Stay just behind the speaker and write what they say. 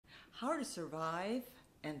How to survive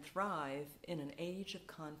and thrive in an age of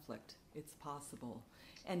conflict. It's possible.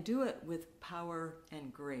 And do it with power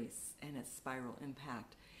and grace and its spiral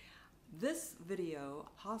impact. This video,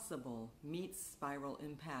 Possible Meets Spiral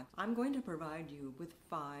Impact, I'm going to provide you with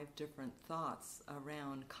 5 different thoughts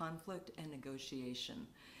around conflict and negotiation.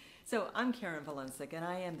 So I'm Karen Valencic, and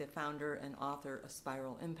I am the founder and author of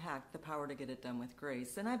Spiral Impact, The Power to Get It Done with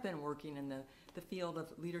Grace. And I've been working in the field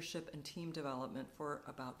of leadership and team development for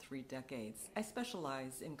about 3 decades. I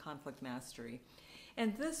specialize in conflict mastery.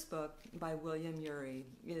 And this book by William Ury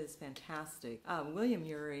is fantastic. William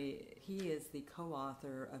Ury, he is the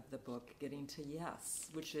co-author of the book Getting to Yes,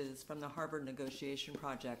 which is from the Harvard Negotiation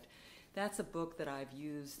Project. That's a book that I've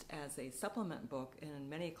used as a supplement book in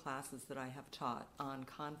many classes that I have taught on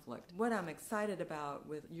conflict. What I'm excited about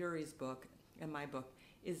with Ury's book and my book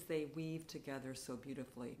is they weave together so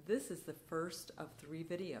beautifully. This is the first of 3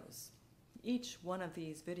 videos. Each one of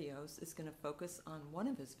these videos is going to focus on one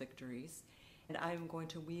of his victories, and I'm going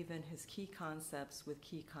to weave in his key concepts with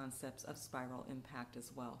key concepts of spiral impact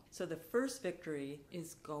as well. So the first victory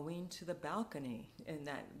is going to the balcony, and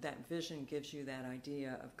that vision gives you that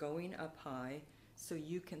idea of going up high so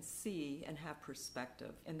you can see and have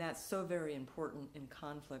perspective. And that's so very important in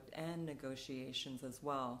conflict and negotiations as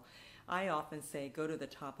well. I often say go to the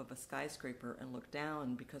top of a skyscraper and look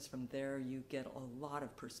down, because from there you get a lot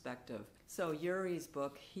of perspective. So Ury's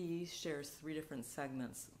book, he shares 3 different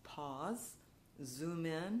segments: pause, zoom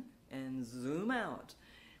in, and zoom out,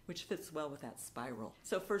 which fits well with that spiral.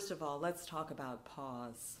 So first of all, let's talk about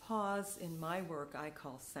pause. Pause in my work I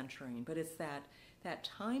call centering, but it's that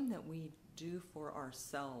time that we do for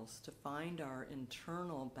ourselves to find our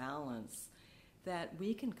internal balance, that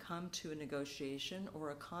we can come to a negotiation or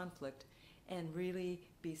a conflict and really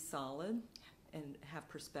be solid and have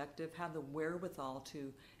perspective, have the wherewithal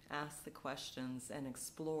to ask the questions and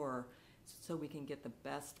explore so we can get the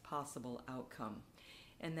best possible outcome.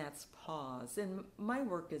 And that's pause. And my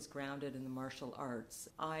work is grounded in the martial arts.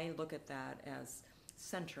 I look at that as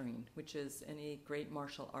centering, which is any great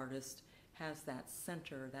martial artist has that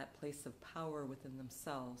center, that place of power within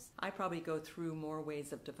themselves. I probably go through more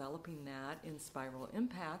ways of developing that in Spiral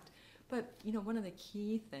Impact, but one of the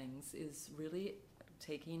key things is really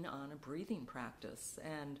taking on a breathing practice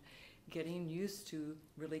and getting used to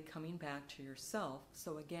really coming back to yourself.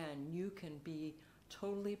 So again, you can be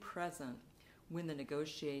totally present when the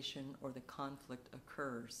negotiation or the conflict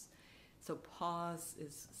occurs. So pause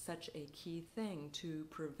is such a key thing to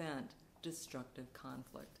prevent destructive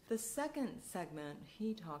conflict. The second segment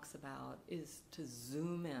he talks about is to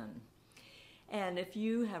zoom in. And if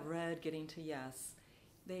you have read Getting to Yes,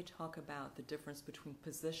 they talk about the difference between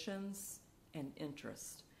positions and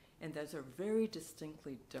interest. And those are very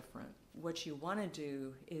distinctly different. What you want to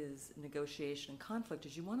do is negotiation and conflict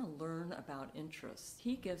is you want to learn about interest.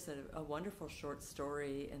 He gives a wonderful short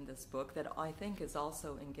story in this book that I think is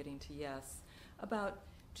also in Getting to Yes about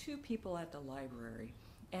 2 people at the library,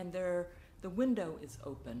 and the window is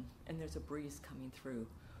open and there's a breeze coming through.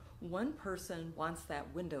 One person wants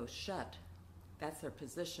that window shut. That's their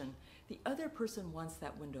position. The other person wants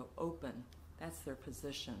that window open. That's their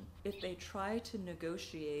position. If they try to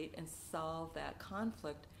negotiate and solve that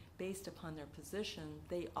conflict based upon their position,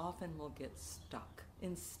 they often will get stuck.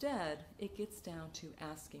 Instead, it gets down to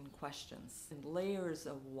asking questions and layers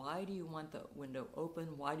of why do you want the window open?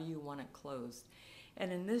 Why do you want it closed?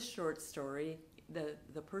 And in this short story,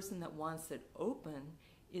 the person that wants it open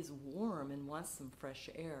is warm and wants some fresh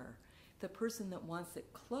air. The person that wants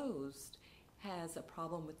it closed has a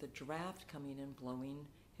problem with the draft coming and blowing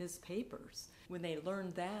his papers. When they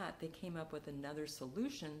learned that, they came up with another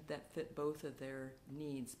solution that fit both of their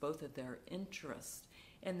needs, both of their interests,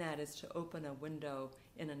 and that is to open a window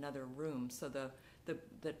in another room so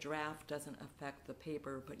the draft doesn't affect the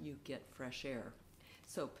paper, but you get fresh air.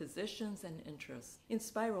 So positions and interests. In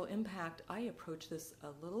Spiral Impact, I approach this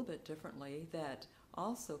a little bit differently, that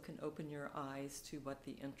also can open your eyes to what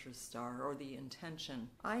the interests are or the intention.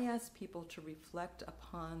 I ask people to reflect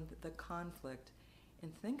upon the conflict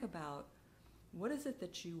and think about what is it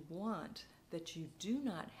that you want that you do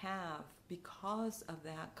not have because of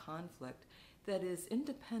that conflict that is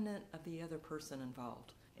independent of the other person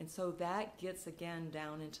involved. And so that gets again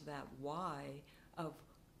down into that why of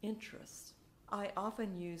interest. I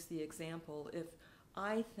often use the example, if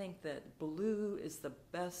I think that blue is the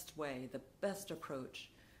best way, the best approach,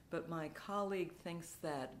 but my colleague thinks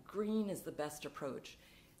that green is the best approach,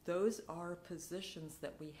 those are positions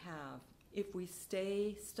that we have. If we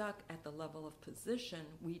stay stuck at the level of position,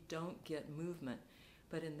 we don't get movement.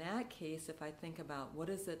 But in that case, if I think about what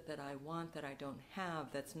is it that I want that I don't have,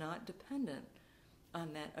 that's not dependent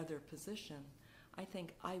on that other position. I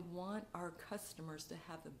think I want our customers to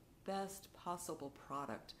have the best possible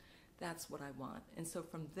product. That's what I want. And so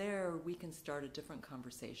from there, we can start a different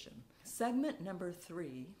conversation. Segment number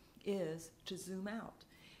 3 is to zoom out.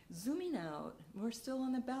 Zooming out, we're still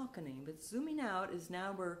on the balcony, but zooming out is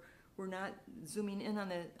now we're not zooming in on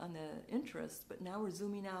the interest, but now we're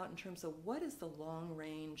zooming out in terms of what is the long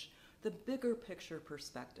range, the bigger picture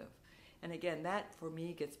perspective. And again, that for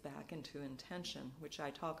me gets back into intention, which I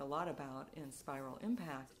talk a lot about in Spiral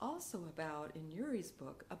Impact. Also about, in Yuri's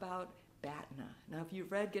book, about BATNA. Now, if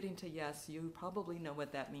you've read Getting to Yes, you probably know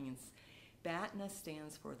what that means. BATNA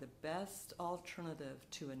stands for the best alternative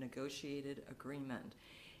to a negotiated agreement.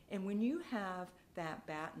 And when you have that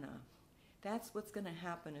BATNA, that's what's going to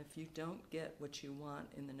happen if you don't get what you want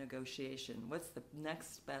in the negotiation. What's the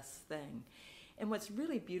next best thing? And what's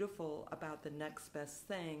really beautiful about the next best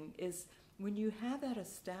thing is when you have that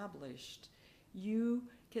established, you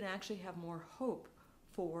can actually have more hope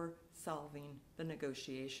for solving the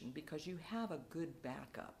negotiation because you have a good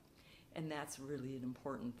backup. And that's really an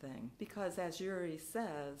important thing. Because as Yuri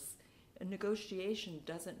says, a negotiation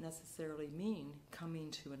doesn't necessarily mean coming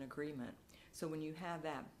to an agreement. So when you have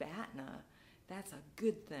that BATNA, that's a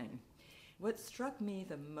good thing. What struck me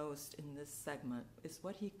the most in this segment is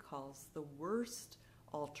what he calls the worst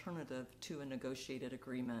alternative to a negotiated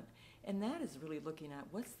agreement. And that is really looking at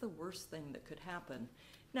what's the worst thing that could happen.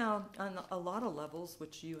 Now, on a lot of levels,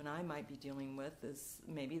 which you and I might be dealing with, is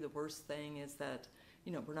maybe the worst thing is that,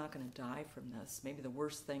 we're not going to die from this. Maybe the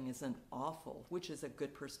worst thing isn't awful, which is a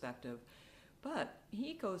good perspective. But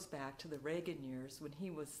he goes back to the Reagan years when he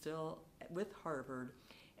was still with Harvard,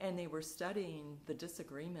 and they were studying the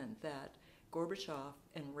disagreement that Gorbachev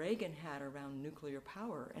and Reagan had around nuclear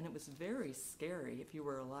power, and it was very scary if you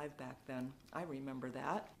were alive back then. I remember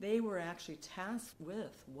that. They were actually tasked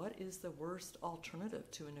with what is the worst alternative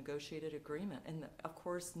to a negotiated agreement. And of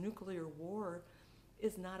course, nuclear war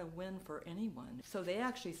is not a win for anyone. So they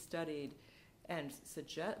actually studied and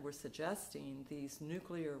were suggesting these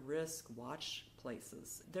nuclear risk watch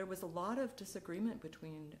places. There was a lot of disagreement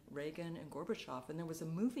between Reagan and Gorbachev, and there was a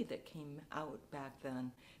movie that came out back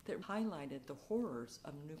then that highlighted the horrors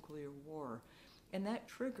of nuclear war. And that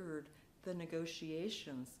triggered the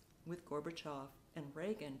negotiations with Gorbachev and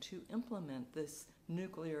Reagan to implement this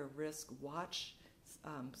nuclear risk watch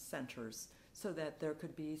centers so that there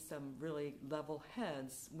could be some really level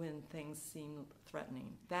heads when things seem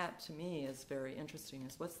threatening. That, to me, is very interesting,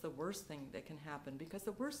 is what's the worst thing that can happen? Because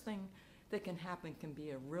the worst thing that can happen can be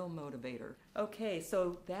a real motivator. Okay,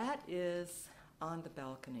 so that is on the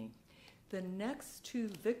balcony. The next 2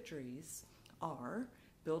 victories are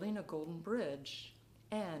building a golden bridge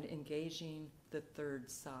and engaging the third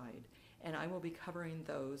side. And I will be covering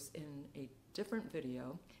those in a different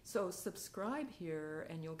video. So subscribe here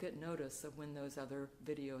and you'll get notice of when those other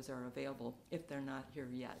videos are available if they're not here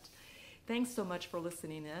yet. Thanks so much for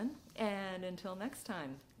listening in, and until next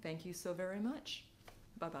time, thank you so very much.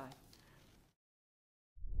 Bye-bye.